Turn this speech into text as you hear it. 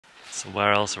So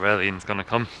where else are aliens gonna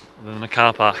come other than a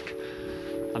car park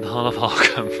and the Hole of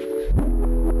Horcum?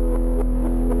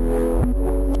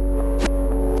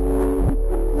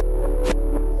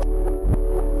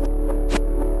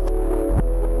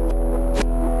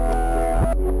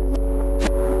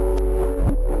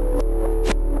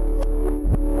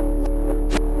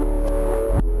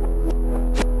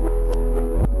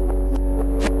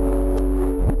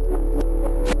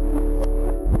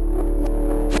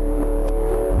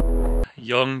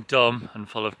 Young, dumb and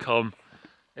full of cum.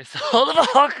 It's the Hole of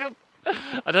Horcum.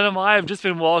 I don't know why, I've just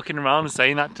been walking around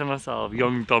saying that to myself.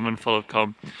 Young, dumb and full of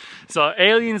cum. So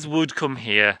aliens would come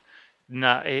here.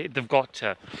 Nah, they've got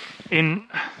to. In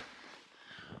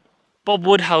Bob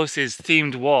Woodhouse's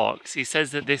themed walks, he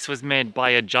says that this was made by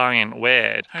a giant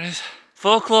whale.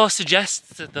 Folklore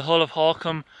suggests that the Hole of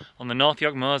Horcum on the North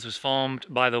York Moors was formed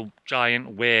by the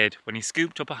giant Wade when he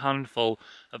scooped up a handful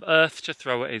of earth to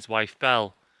throw at his wife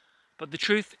Belle. But the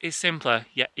truth is simpler,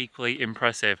 yet equally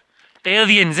impressive.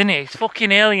 Aliens, innit? It's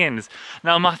fucking aliens.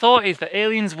 Now my thought is that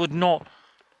aliens would not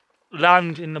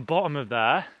land in the bottom of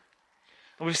there.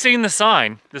 And we've seen the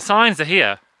sign. The signs are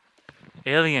here.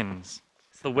 Aliens.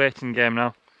 It's the waiting game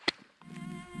now.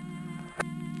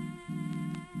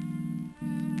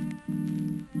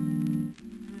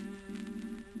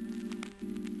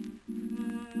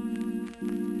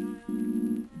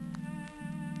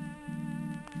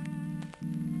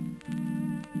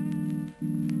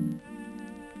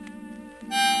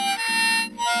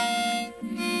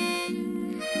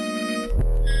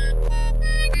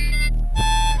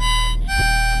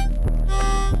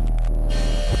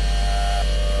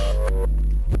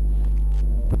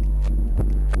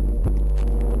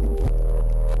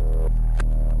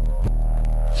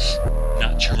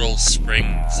 Natural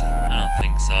springs? I don't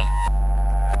think so.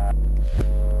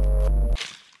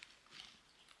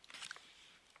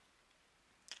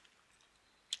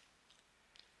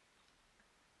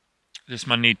 This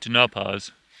man need to know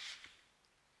pause.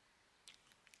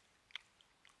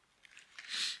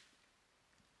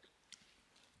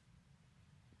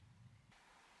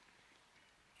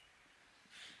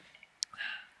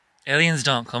 Aliens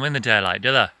don't come in the daylight,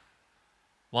 do they?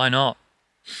 Why not?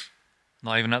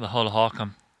 Not even at the Hole of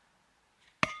Horcum.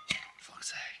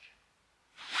 Fuck's sake.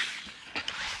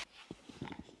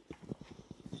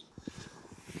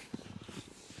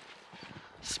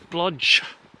 Splodge.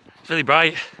 It's really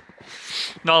bright.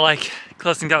 Not like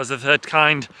Close Encounters of the Third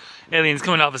Kind. Aliens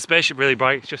coming out of a spaceship really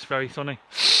bright. It's just very sunny.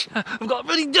 I've got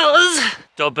really does.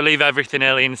 Don't believe everything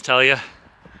aliens tell you.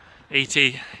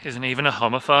 E.T. isn't even a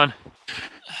homophone.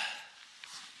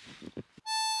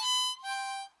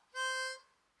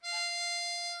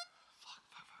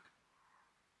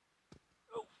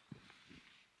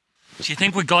 Do you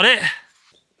think we got it?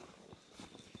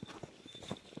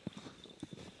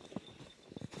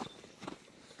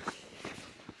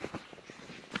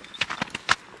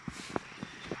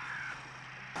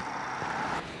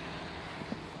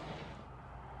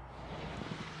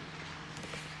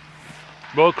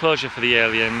 Road closure for the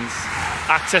aliens.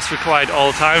 Access required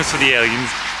all times for the aliens.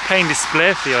 Paying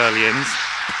display for the aliens.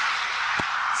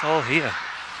 It's all here.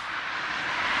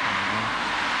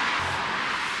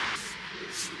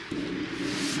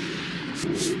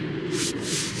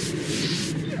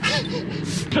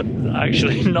 There's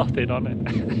actually nothing on it.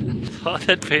 I thought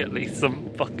there'd be at least some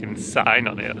fucking sign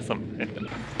on it or something.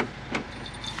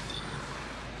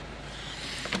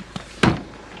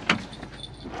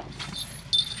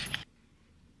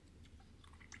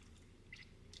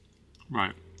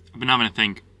 Right, I've been having a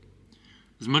think.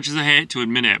 As much as I hate to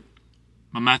admit it,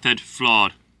 my method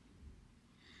flawed.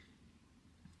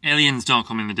 Aliens don't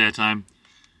come in the daytime.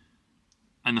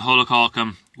 And the Hole of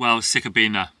Horcum, well, sick of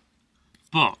being there.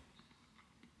 But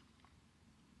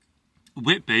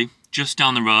Whitby, just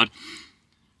down the road,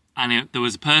 and there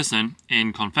was a person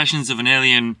in Confessions of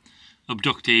Alien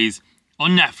Abductees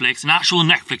on Netflix, an actual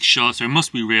Netflix show, so it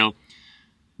must be real.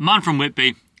 A man from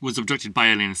Whitby was abducted by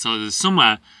aliens, so there's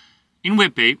somewhere in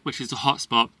Whitby which is a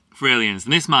hotspot for aliens,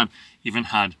 and this man even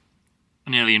had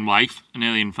an alien wife, an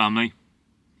alien family.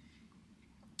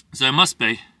 So it must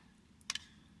be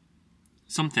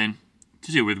something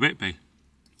to do with Whitby.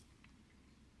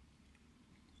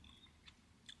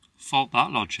 Fault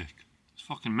that logic. It's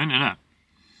fucking mint, innit?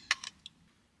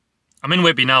 I'm in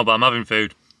Whitby now, but I'm having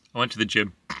food. I went to the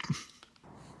gym.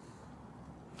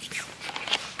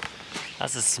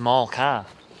 That's a small car.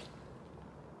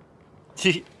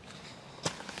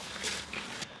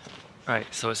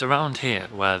 Right, so it's around here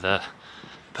where the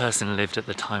person lived at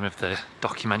the time of the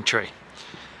documentary.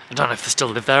 I don't know if they still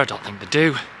live there, I don't think they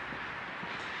do.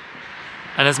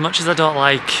 And as much as I don't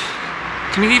like...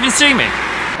 Can you even see me?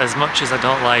 as much as I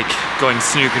don't like going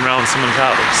snooping around someone's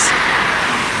house,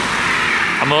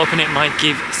 I'm hoping it might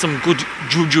give some good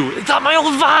juju. Is that my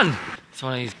old van? It's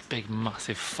one of these big,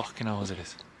 massive fucking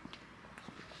houses.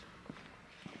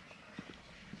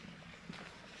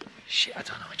 Shit, I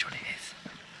don't know which one it is.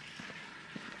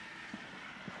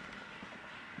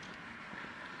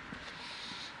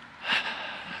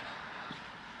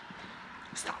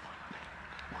 It's that one.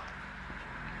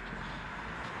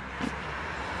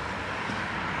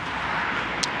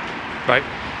 Right.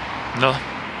 No.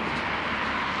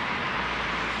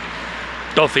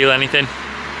 Don't feel anything.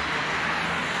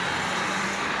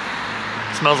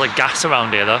 Smells like gas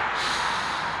around here though.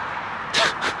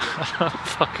 I don't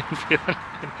fucking feel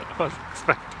anything. I wasn't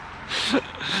expecting.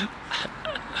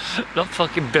 Not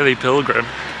fucking Billy Pilgrim.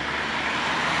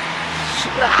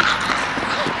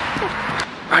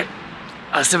 Right,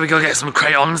 I said we go get some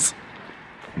crayons.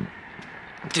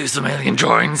 Do some alien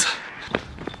drawings.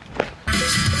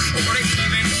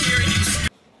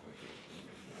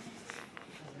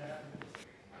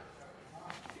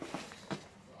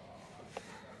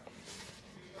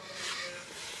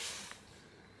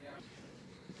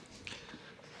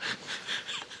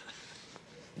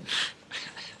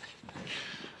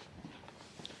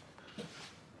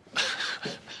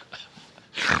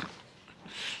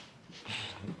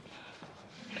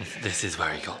 This is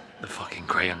where he got the fucking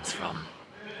crayons from.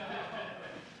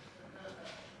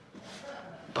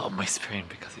 But I'm whispering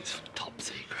because it's top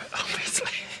secret,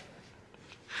 obviously.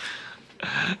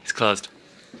 It's closed.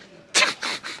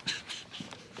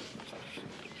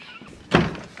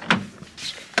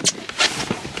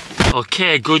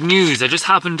 Okay, good news. I just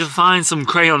happened to find some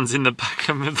crayons in the back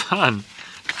of my van.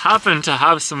 Happened to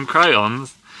have some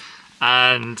crayons,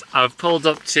 and I've pulled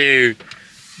up to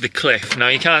the cliff. Now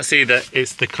you can't see that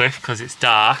it's the cliff because it's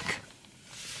dark,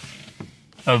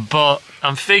 but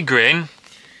I'm figuring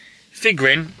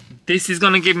this is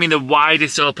going to give me the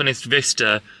widest, openest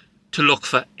vista to look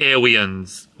for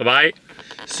aliens. Alright,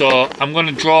 so I'm going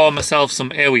to draw myself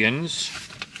some aliens.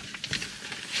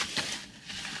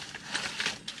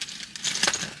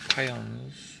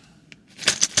 Crayons.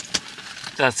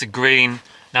 That's a green.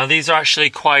 Now these are actually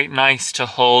quite nice to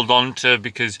hold on to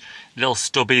because little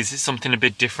stubbies, it's something a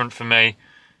bit different for me,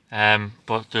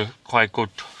 but they're quite good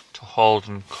to hold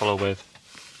and colour with.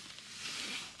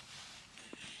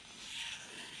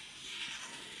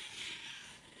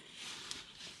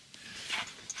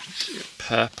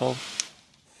 Purple.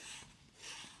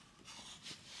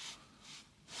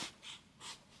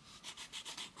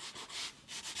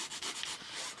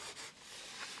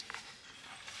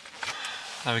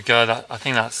 There we go. I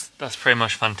think that's pretty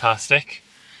much fantastic.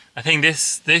 I think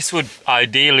this would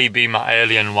ideally be my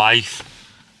alien wife,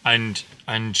 and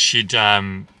she'd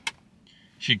go,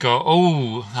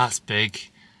 oh, that's big,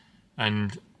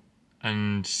 and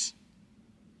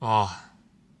oh,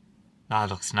 that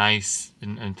looks nice,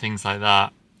 and things like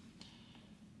that.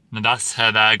 And that's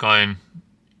her there going,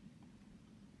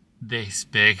 this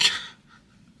big.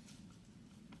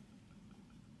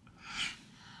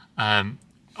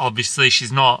 Obviously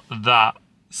she's not that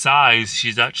size,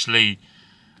 she's actually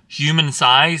human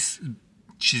size.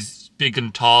 She's big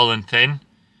and tall and thin,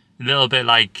 a little bit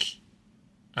like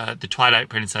the Twilight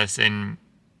Princess in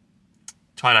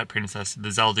Twilight Princess, the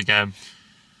Zelda game.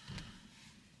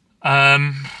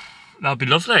 That'd be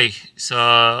lovely.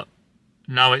 So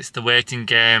now it's the waiting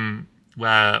game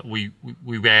where we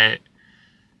wait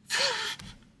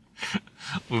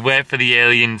we wait for the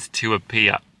aliens to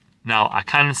appear. Now I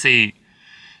can see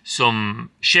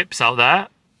some ships out there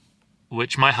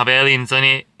which might have aliens in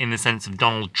it, in the sense of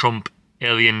Donald Trump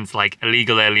aliens, like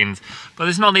illegal aliens. But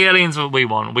it's not the aliens that we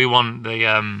want. We want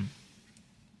the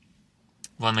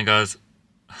one that goes,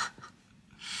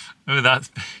 oh, that's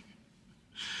big.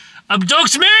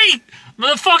 Abduct me,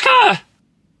 motherfucker!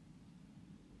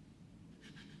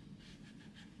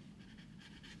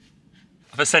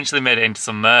 I've essentially made it into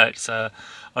some merch, so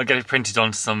I'll get it printed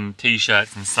onto some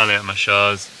t-shirts and sell it at my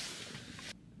shows.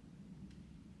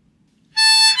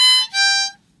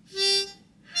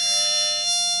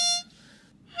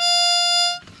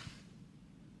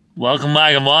 Welcome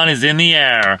Wagon 1 is in the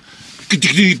air.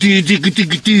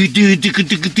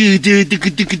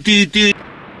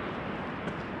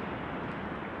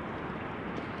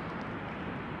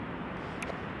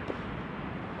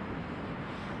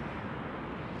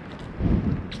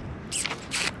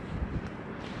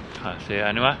 Can't see it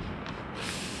anywhere.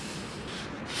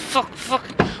 Fuck.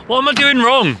 What am I doing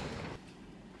wrong?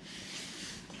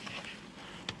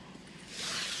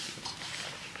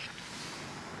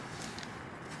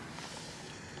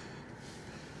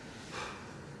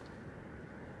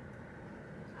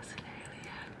 That's an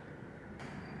alien.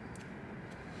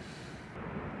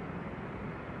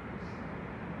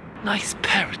 Nice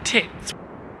pair of tits.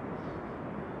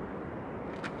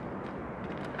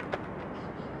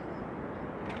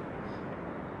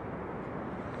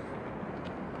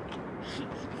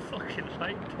 Fucking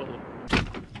light bulb.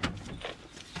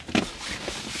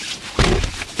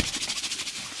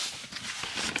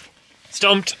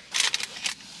 Stumped.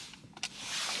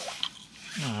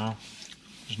 Oh,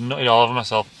 just nutted all over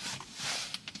myself.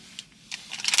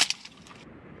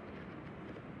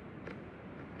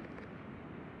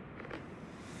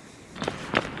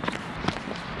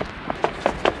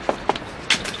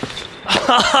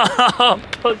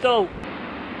 Puddle.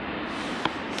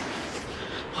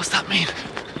 What's that mean?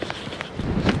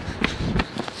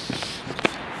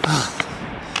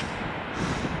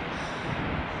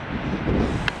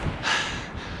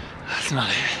 That's not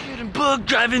it. You had a bug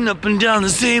driving up and down the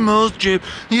same old strip.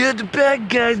 You had the bad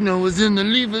guys know us and the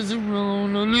leave us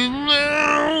alone. Leave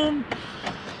alone.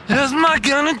 That's my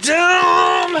kind of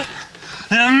town.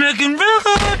 I'm making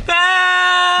road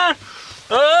bad.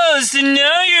 Oh, so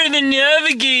now you're the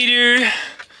navigator.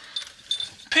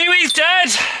 Pee-wee's dead.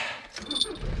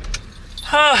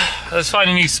 Let's find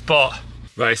a new spot.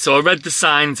 Right, so I read the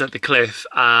signs at the cliff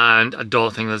and I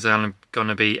don't think there's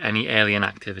gonna be any alien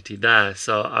activity there.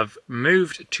 So I've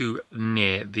moved to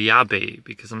near the Abbey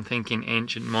because I'm thinking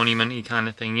ancient monument-y kind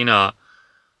of thing, you know.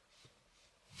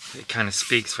 It kind of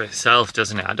speaks for itself,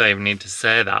 doesn't it? I don't even need to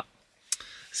say that.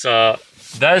 So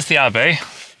there's the Abbey.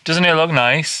 Doesn't it look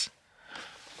nice?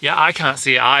 Yeah, I can't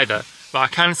see it either, but I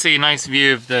can see a nice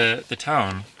view of the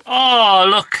town. Oh,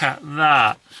 look at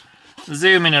that.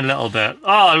 Zoom in a little bit.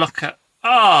 Oh, look at,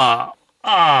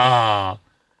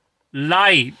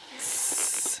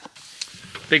 lights.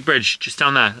 Big bridge just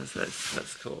down there.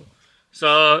 That's cool.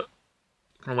 So,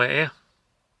 I'm gonna wait here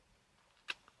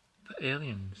for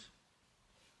aliens.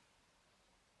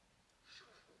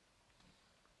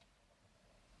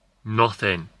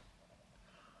 Nothing.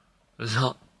 There's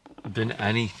not been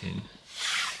anything.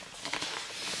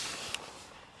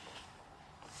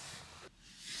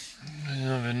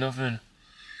 There's been nothing.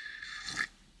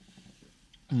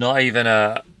 Not even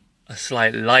a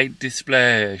slight light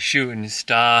display, a shooting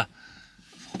star.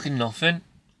 Fucking nothing.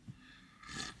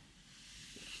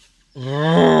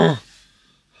 Ugh.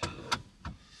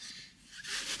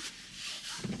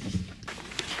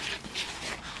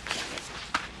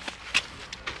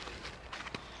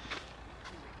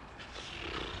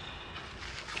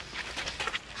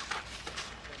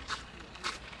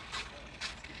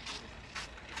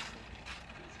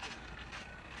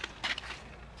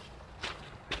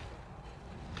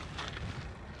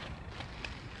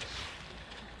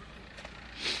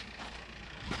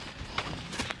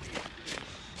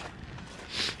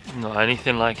 Not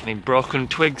anything like any broken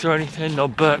twigs or anything, no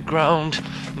burnt ground,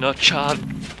 no charred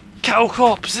cow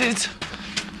corpses.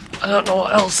 I don't know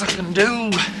what else I can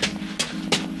do.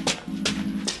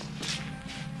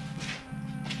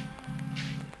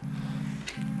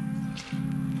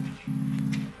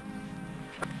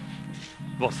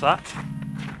 What's that?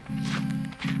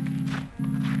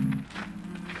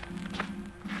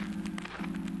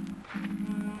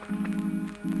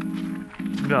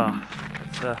 No,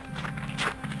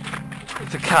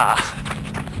 it's a car.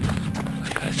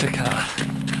 It's a car.